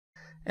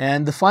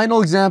And the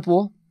final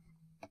example,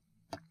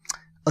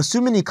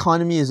 assume an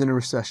economy is in a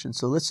recession.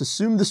 So let's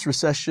assume this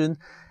recession.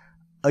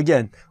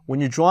 Again, when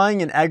you're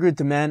drawing an aggregate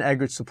demand,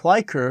 aggregate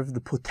supply curve, the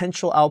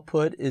potential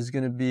output is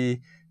going to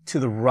be to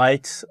the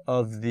right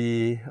of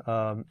the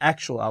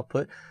actual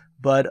output.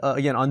 But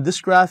again, on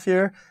this graph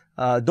here,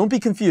 don't be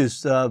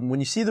confused. When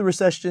you see the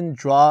recession,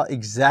 draw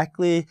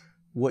exactly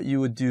what you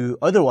would do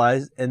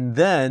otherwise, and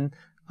then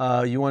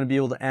you want to be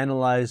able to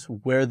analyze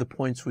where the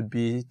points would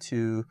be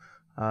to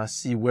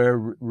see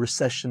where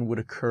recession would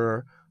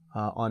occur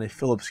on a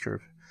Phillips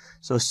curve.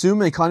 So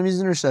assume an economy is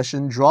in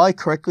recession, draw a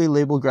correctly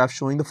labeled graph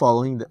showing the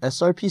following: the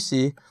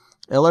SRPC,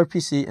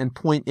 LRPC, and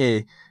point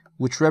A,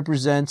 which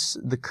represents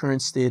the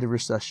current state of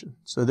recession.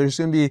 So there's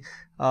going to be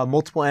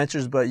multiple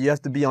answers, but you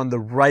have to be on the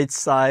right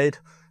side,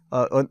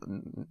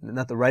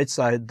 not the right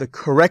side, the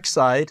correct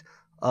side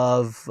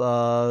of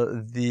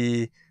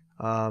the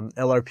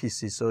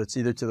LRPC. So it's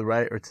either to the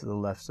right or to the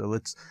left. So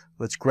let's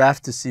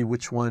graph to see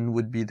which one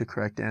would be the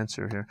correct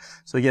answer here.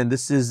 So again,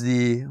 this is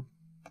the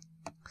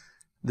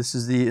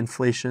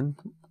inflation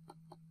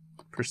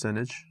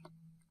percentage,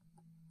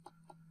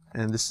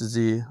 and this is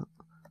the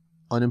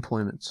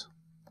unemployment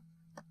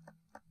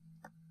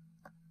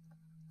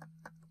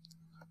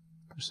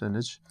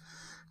percentage.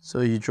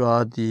 So you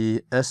draw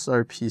the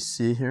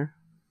SRPC here,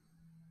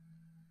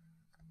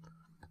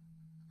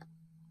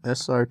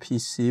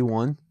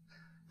 SRPC1,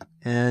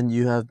 and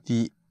you have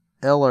the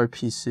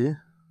LRPC,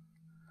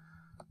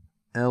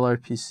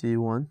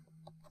 LRPC1.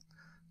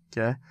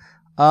 Okay.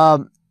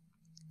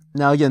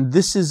 Now again,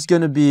 this is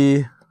going to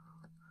be,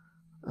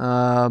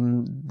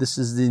 this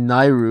is the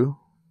NAIRU,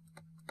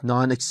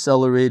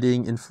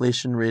 non-accelerating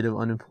inflation rate of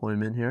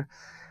unemployment here.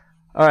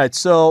 All right,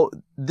 so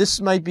this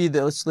might be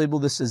the, let's label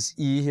this as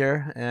E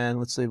here, and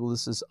let's label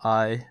this as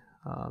I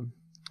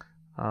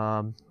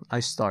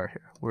star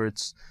here, where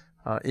it's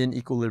in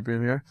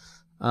equilibrium here.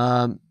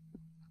 NAIRU,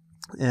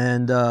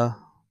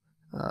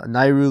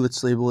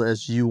 let's label it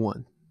as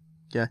U1.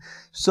 Okay,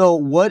 so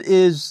what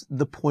is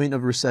the point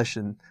of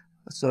recession?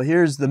 So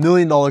here's the $1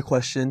 million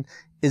question.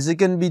 Is it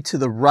going to be to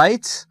the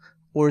right,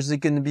 or is it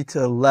going to be to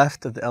the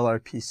left of the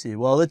LRPC?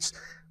 Well, let's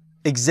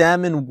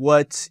examine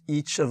what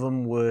each of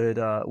them would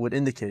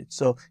indicate.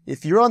 So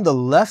if you're on the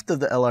left of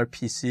the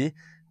LRPC,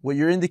 what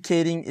you're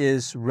indicating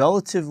is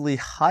relatively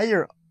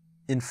higher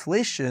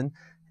inflation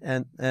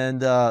and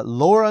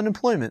lower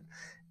unemployment,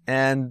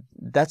 and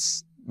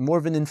that's more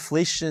of an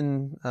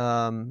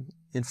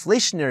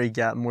inflationary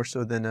gap more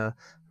so than a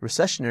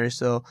recessionary.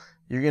 So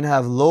you're going to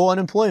have low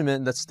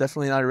unemployment. That's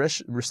definitely not a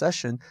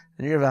recession.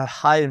 And you're going to have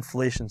high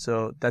inflation.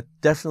 So that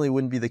definitely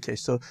wouldn't be the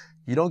case. So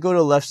you don't go to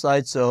the left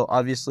side. So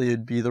obviously it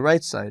would be the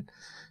right side.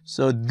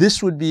 So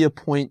this would be a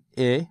point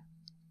A.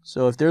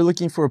 So if they're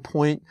looking for a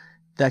point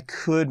that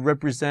could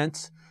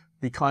represent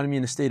the economy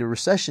in a state of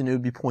recession, it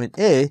would be point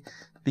A,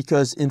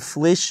 because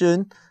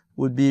inflation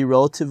would be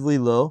relatively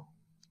low.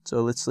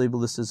 So let's label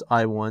this as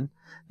I1.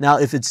 Now,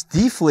 if it's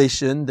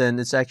deflation, then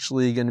it's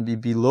actually going to be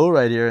below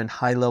right here and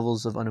high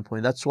levels of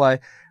unemployment. That's why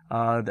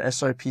the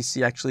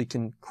SRPC actually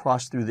can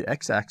cross through the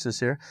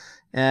x-axis here.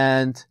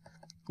 And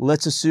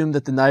let's assume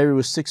that the NAIRU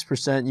was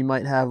 6%. You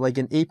might have like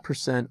an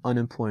 8%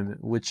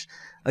 unemployment, which,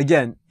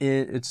 again,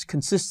 it's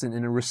consistent.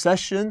 In a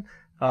recession,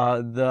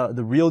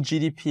 the real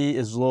GDP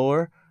is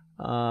lower,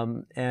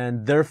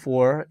 and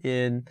therefore,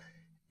 in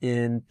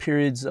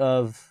periods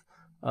of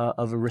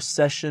a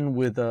recession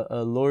with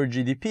a lower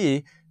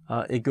GDP,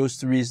 it goes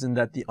to reason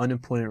that the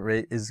unemployment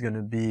rate is going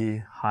to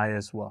be high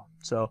as well.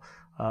 So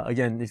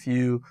again, if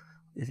you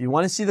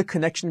want to see the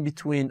connection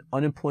between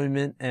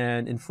unemployment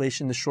and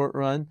inflation in the short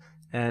run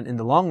and in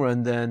the long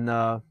run, then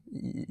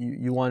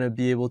you want to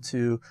be able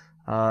to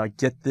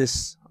get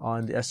this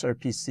on the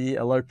SRPC,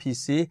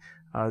 LRPC.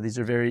 These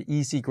are very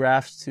easy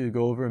graphs to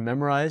go over and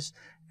memorize,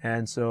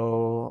 and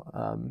so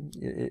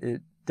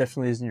it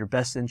definitely is in your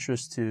best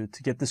interest to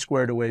get this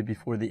squared away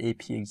before the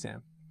AP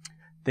exam.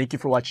 Thank you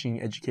for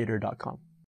watching Educator.com.